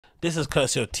This is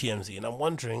courtesy of TMZ, and I'm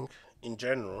wondering, in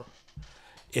general,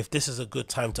 if this is a good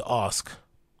time to ask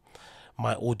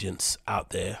my audience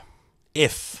out there,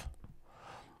 if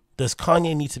does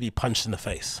Kanye need to be punched in the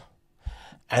face?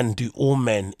 And do all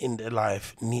men in their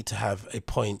life need to have a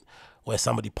point where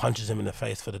somebody punches them in the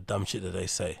face for the dumb shit that they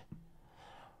say?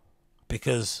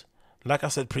 Because, like I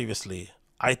said previously,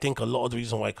 I think a lot of the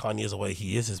reason why Kanye is the way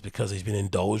he is because he's been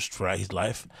indulged throughout his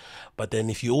life. But then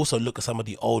if you also look at some of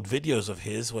the old videos of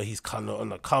his where he's kind of on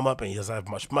the come up and he doesn't have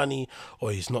much money,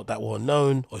 or he's not that well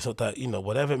known, or he's not that,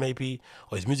 whatever it may be,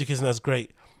 or his music isn't as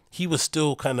great, he was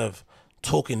still kind of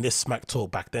talking this smack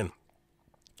talk back then.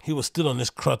 He was still on this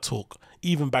crud talk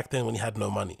even back then when he had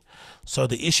no money. So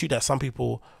the issue that some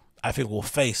people, I think, will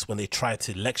face when they try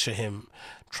to lecture him,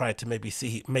 try to maybe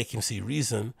make him see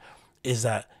reason, is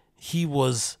that he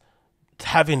was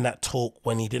having that talk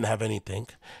when he didn't have anything.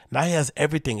 Now he has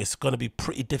everything. It's going to be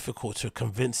pretty difficult to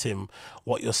convince him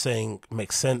what you're saying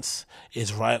makes sense,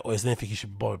 is right, or is anything he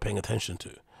should bother paying attention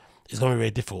to. It's going to be very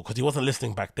difficult because he wasn't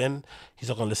listening back then. He's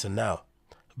not going to listen now.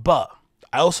 But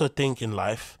I also think in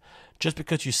life, just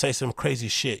because you say some crazy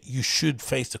shit, you should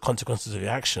face the consequences of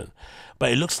your action.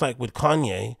 But it looks like with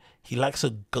Kanye, he likes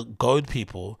to goad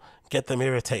people, get them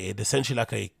irritated, essentially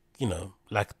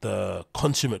like the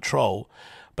consummate troll.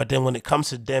 But then when it comes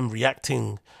to them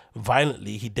reacting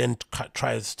violently, he then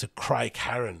tries to cry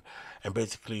Karen and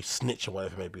basically snitch or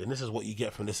whatever it may be. And this is what you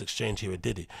get from this exchange here with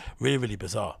Diddy. Really, really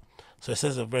bizarre. So it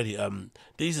says already,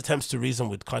 these attempts to reason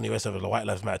with Kanye West over the White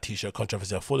Lives Matter t-shirt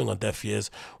controversy are falling on deaf ears,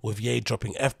 with Ye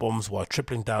dropping F-bombs while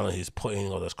tripling down on his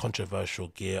putting all this controversial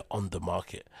gear on the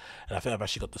market. And I think I've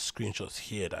actually got the screenshots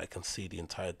here that I can see the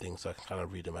entire thing, so I can kind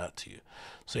of read them out to you.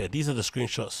 So yeah, these are the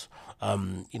screenshots,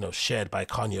 shared by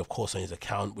Kanye, of course, on his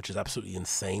account, which is absolutely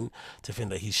insane to think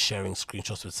that he's sharing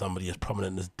screenshots with somebody as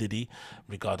prominent as Diddy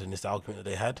regarding this argument that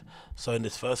they had. So in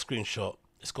this first screenshot,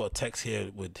 it's got a text here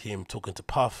with him talking to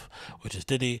Puff, which is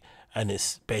Diddy, and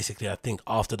it's basically, I think,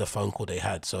 after the phone call they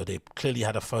had. So they clearly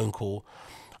had a phone call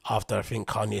after, I think,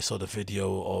 Kanye saw the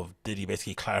video of Diddy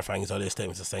basically clarifying his earlier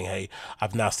statements and saying, hey,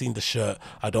 I've now seen the shirt,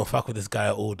 I don't fuck with this guy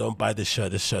at all, don't buy this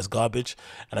shirt's garbage.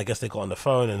 And I guess they got on the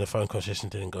phone, and the phone conversation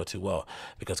didn't go too well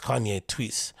because Kanye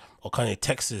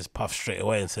texts Puff straight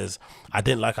away and says, I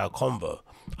didn't like our convo.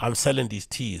 I'm selling these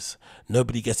teas.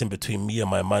 Nobody gets in between me and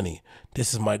my money.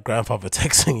 This is my grandfather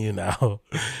texting you now.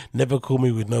 Never call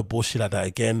me with no bullshit like that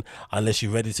again unless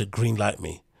you're ready to green light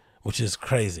me. Which is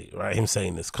crazy, right? Him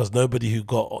saying this, because nobody who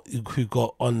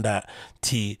got on that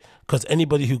tea, because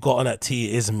anybody who got on that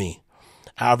tea is me.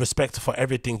 Out of respect for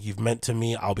everything you've meant to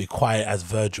me, I'll be quiet as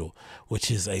Virgil,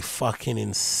 which is a fucking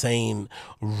insane,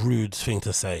 rude thing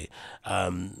to say. I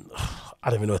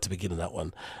don't even know where to begin on that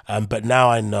one. But now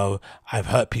I know I've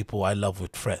hurt people I love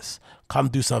with threats. Come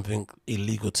do something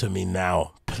illegal to me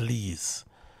now, please.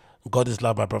 God is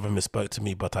love, my brother misspoke to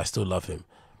me, but I still love him.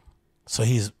 So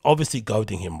he's obviously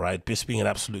goading him, right? Just being an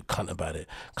absolute cunt about it.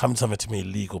 Come something to me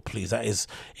illegal, please. That is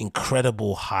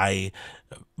incredible high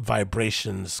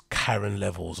vibrations, Karen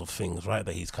levels of things, right?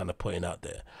 That he's kind of putting out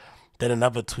there. Then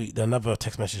another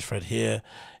text message thread here.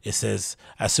 It says,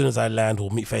 as soon as I land,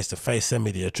 we'll meet face to face. Send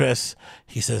me the address.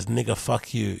 He says, nigga,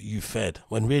 fuck you, you fed.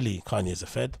 When really, Kanye is a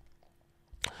fed.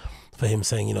 For him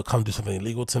saying, come do something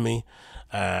illegal to me.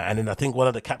 And then I think one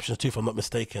of the captions too, if I'm not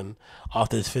mistaken,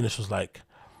 after this finish was like,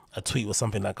 a tweet was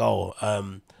something like,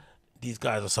 these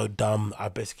guys are so dumb, I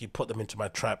basically put them into my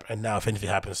trap, and now if anything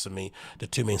happens to me, the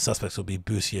two main suspects will be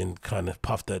Boosie and kind of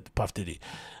Puff Daddy,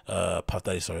 or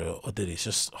Diddy. It's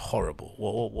just horrible.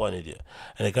 What an idiot.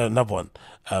 And they got another one.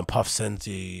 Puff sends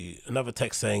you another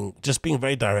text saying, just being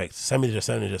very direct, send me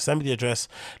the address,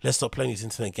 let's stop playing these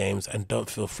internet games, and don't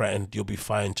feel threatened, you'll be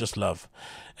fine, just love.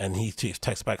 And he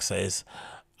texts back, says,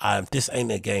 this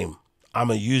ain't a game. I'm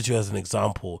going to use you as an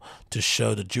example to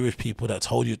show the Jewish people that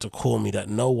told you to call me that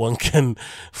no one can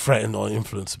threaten or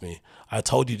influence me. I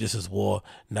told you this is war.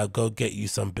 Now go get you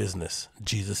some business.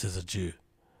 Jesus is a Jew.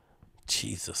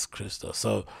 Jesus Christos.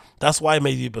 So that's why it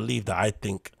made you believe that I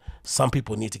think some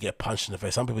people need to get punched in the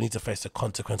face. Some people need to face the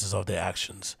consequences of their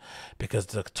actions, because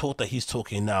the talk that he's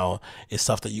talking now is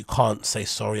stuff that you can't say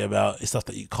sorry about. It's stuff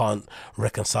that you can't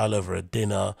reconcile over a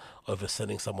dinner, over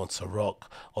sending someone to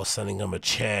rock, or sending them a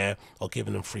chair, or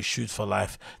giving them free shoes for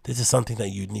life. This is something that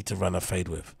you need to run a fade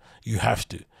with. You have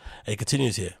to. And it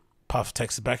continues here. Puff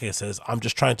texts back and says, I'm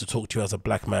just trying to talk to you as a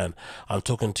black man. I'm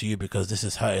talking to you because this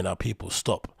is hurting our people.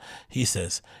 Stop. He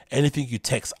says, anything you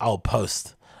text, I'll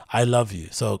post. I love you.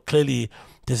 So clearly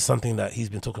this is something that he's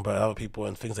been talking about with other people,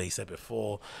 and things that he said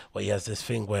before, where he has this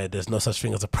thing where there's no such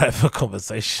thing as a private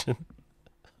conversation.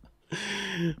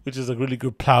 which is a really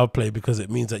good power play because it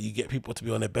means that you get people to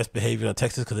be on their best behavior on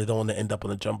Texas because they don't want to end up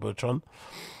on a jumbotron.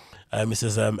 It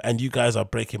says, and you guys are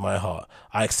breaking my heart.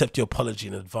 I accept your apology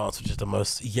in advance, which is the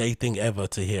most yay thing ever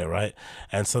to hear, right?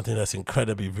 And something that's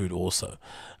incredibly rude also.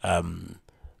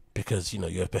 Because, you know,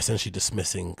 you're essentially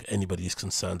dismissing anybody's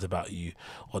concerns about you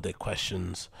or their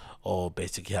questions or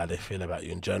basically how they feel about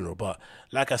you in general. But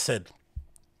like I said,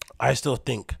 I still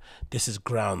think this is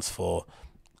grounds for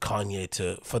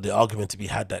for the argument to be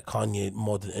had that Kanye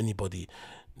more than anybody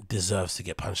deserves to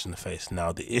get punched in the face.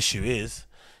 Now the issue is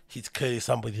he's clearly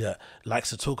somebody that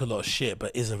likes to talk a lot of shit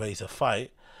but isn't ready to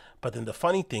fight. But then the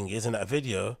funny thing is, in that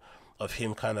video of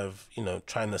him kind of, you know,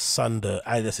 trying to sun the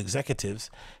Adidas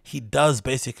executives, he does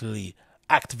basically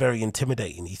act very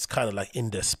intimidating. He's kind of like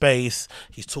in their space,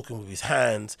 he's talking with his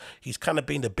hands, he's kind of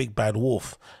being the big bad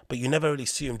wolf, but you never really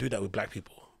see him do that with black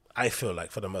people. I feel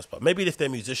like, for the most part. Maybe if they're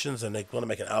musicians and they want to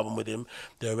make an album with him,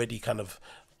 they're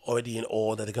already in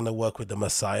awe that they're going to work with the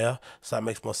Messiah, so that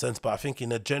makes more sense. But I think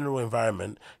in a general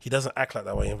environment, he doesn't act like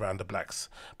that way around the blacks.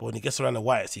 But when he gets around the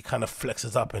whites, he kind of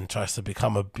flexes up and tries to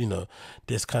become a, you know,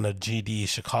 this kind of GD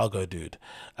Chicago dude.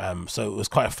 So it was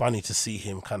quite funny to see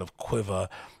him kind of quiver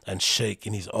and shake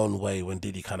in his own way when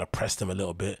Diddy kind of pressed him a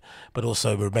little bit, but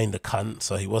also remained a cunt.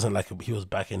 So he wasn't like he was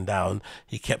backing down.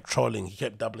 He kept trolling. He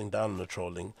kept doubling down on the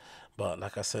trolling. But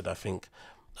like I said, I think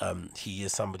he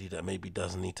is somebody that maybe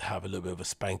does need to have a little bit of a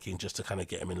spanking just to kind of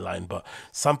get him in line. But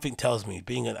something tells me,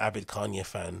 being an avid Kanye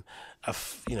fan,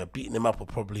 you know, beating him up will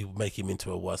probably make him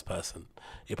into a worse person.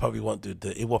 It probably won't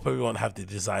have the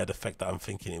desired effect that I'm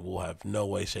thinking it will have. No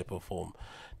way, shape, or form.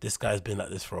 This guy's been like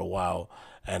this for a while,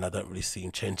 and I don't really see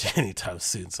him changing anytime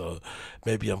soon. So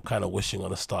maybe I'm kind of wishing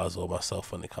on a star as well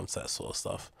myself when it comes to that sort of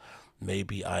stuff.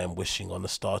 Maybe I am wishing on a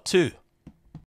star too.